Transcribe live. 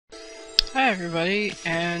Hi everybody,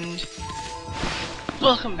 and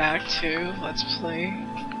welcome back to Let's Play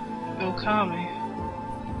Okami.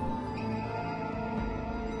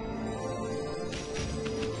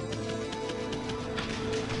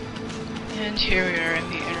 And here we are in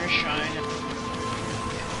the inner shrine.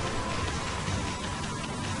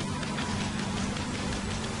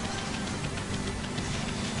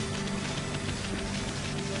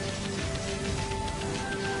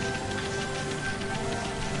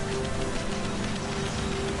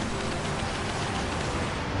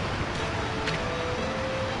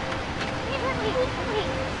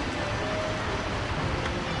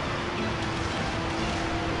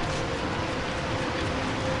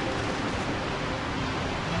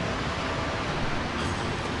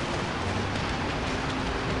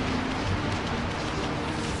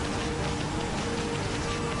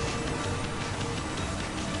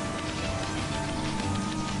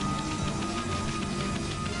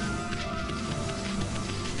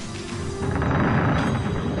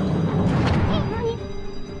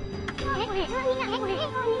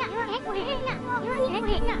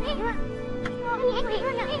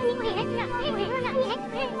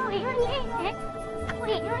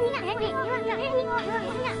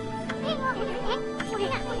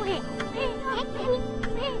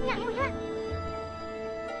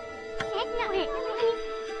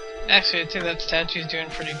 Actually, I think that statue's doing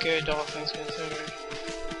pretty good, all things considered.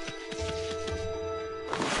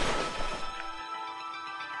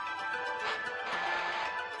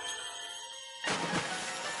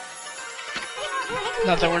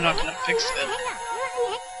 Not that we're not gonna fix it.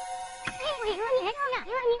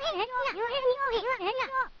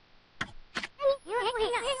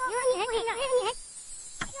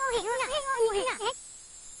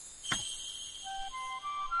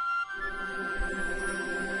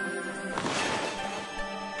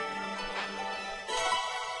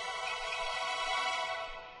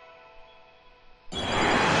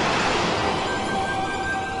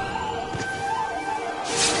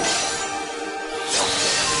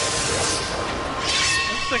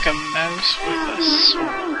 Like a mouse with a sword.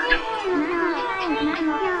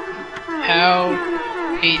 How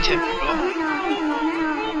atypical.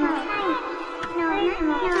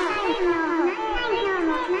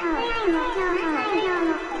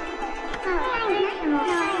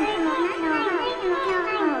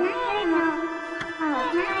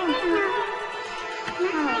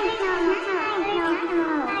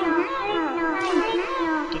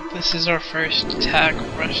 But this is our first attack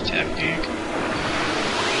rush technique.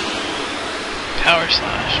 Power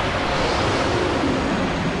slash.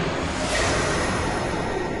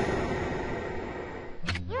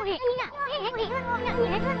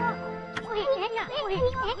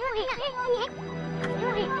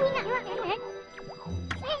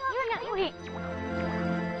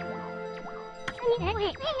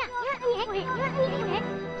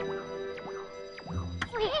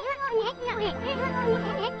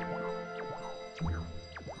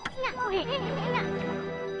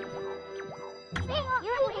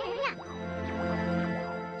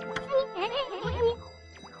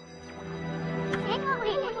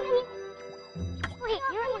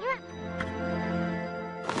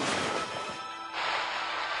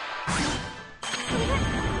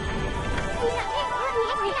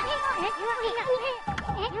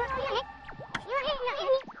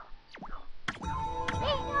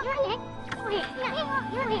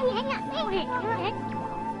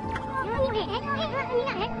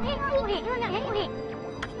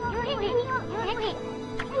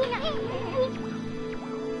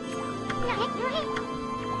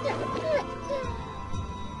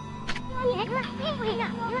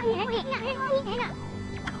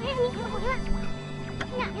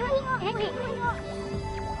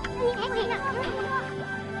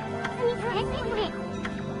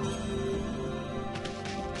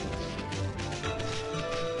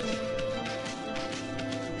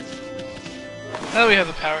 Now that we have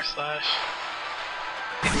the power slash,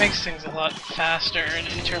 it makes things a lot faster in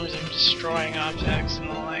terms of destroying objects and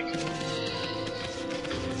the like.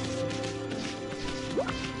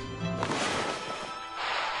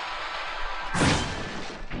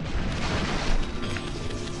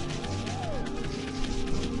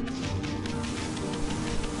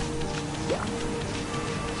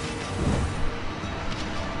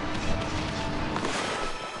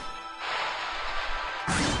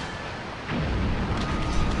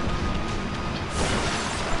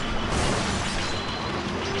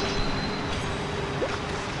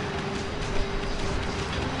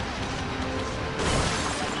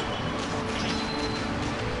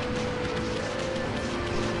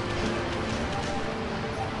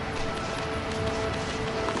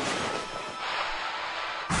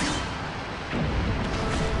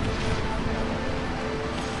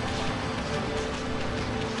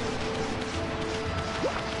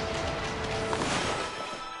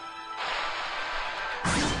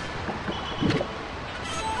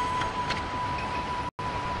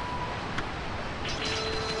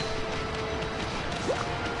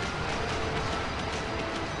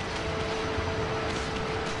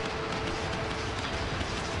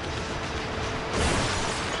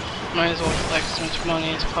 Might as well collect as much money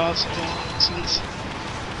as possible, since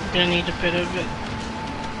you're gonna need a bit of it.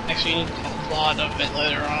 Actually, you need a lot of it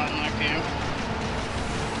later on in the game.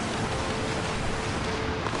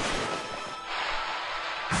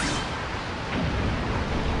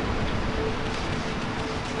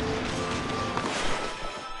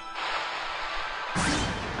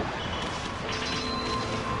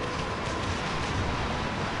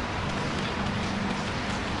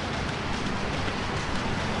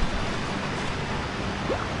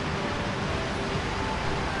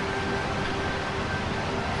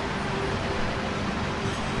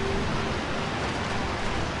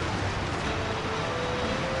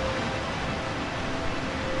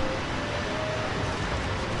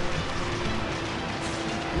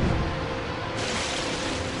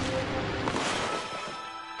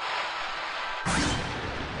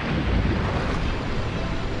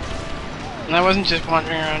 And I wasn't just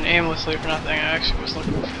wandering around aimlessly for nothing, I actually was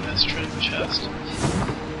looking for this treasure chest.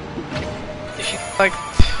 If you collect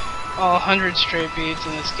all 100 stray beads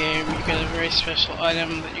in this game, you get a very special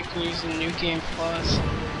item that you can use in New Game Plus.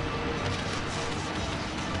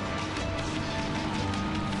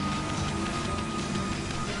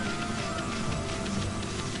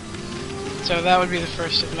 So that would be the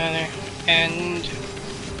first of many, and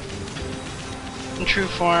in true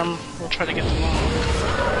form, we'll try to get them all.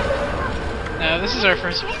 Now this is our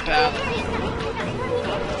first battle.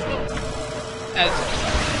 As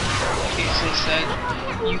Jason said,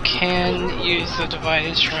 you can use the Divine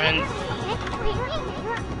Instrument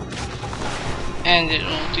and it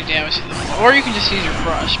will do damage to them. Or you can just use your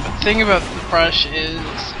brush, but the thing about the brush is,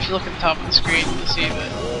 if you look at the top of the screen, you'll see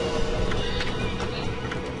that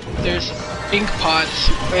there's ink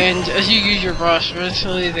pots, and as you use your brush,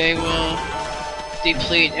 eventually they will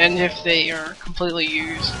deplete, and if they are completely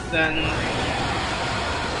used, then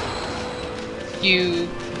you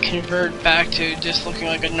convert back to just looking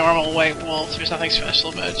like a normal white wolf. There's nothing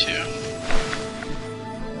special about you.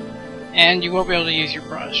 And you won't be able to use your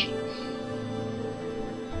brush.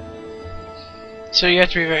 So you have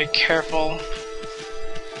to be very careful.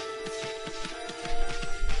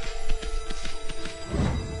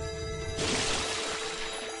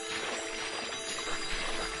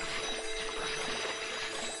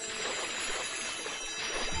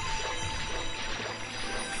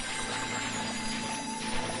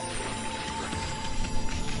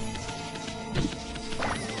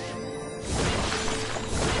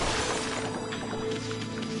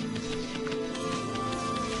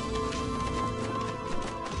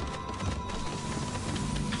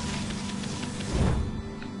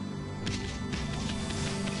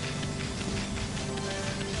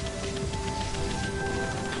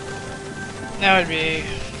 That would be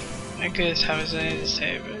as good as how I was to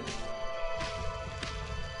save it.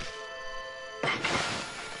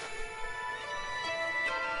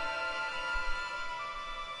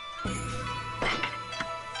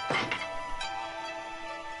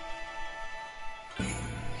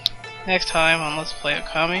 Next time on Let's Play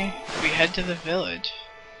Okami, we head to the village.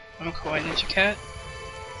 I'm Kawaii Ninja Cat.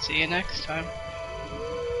 See you next time.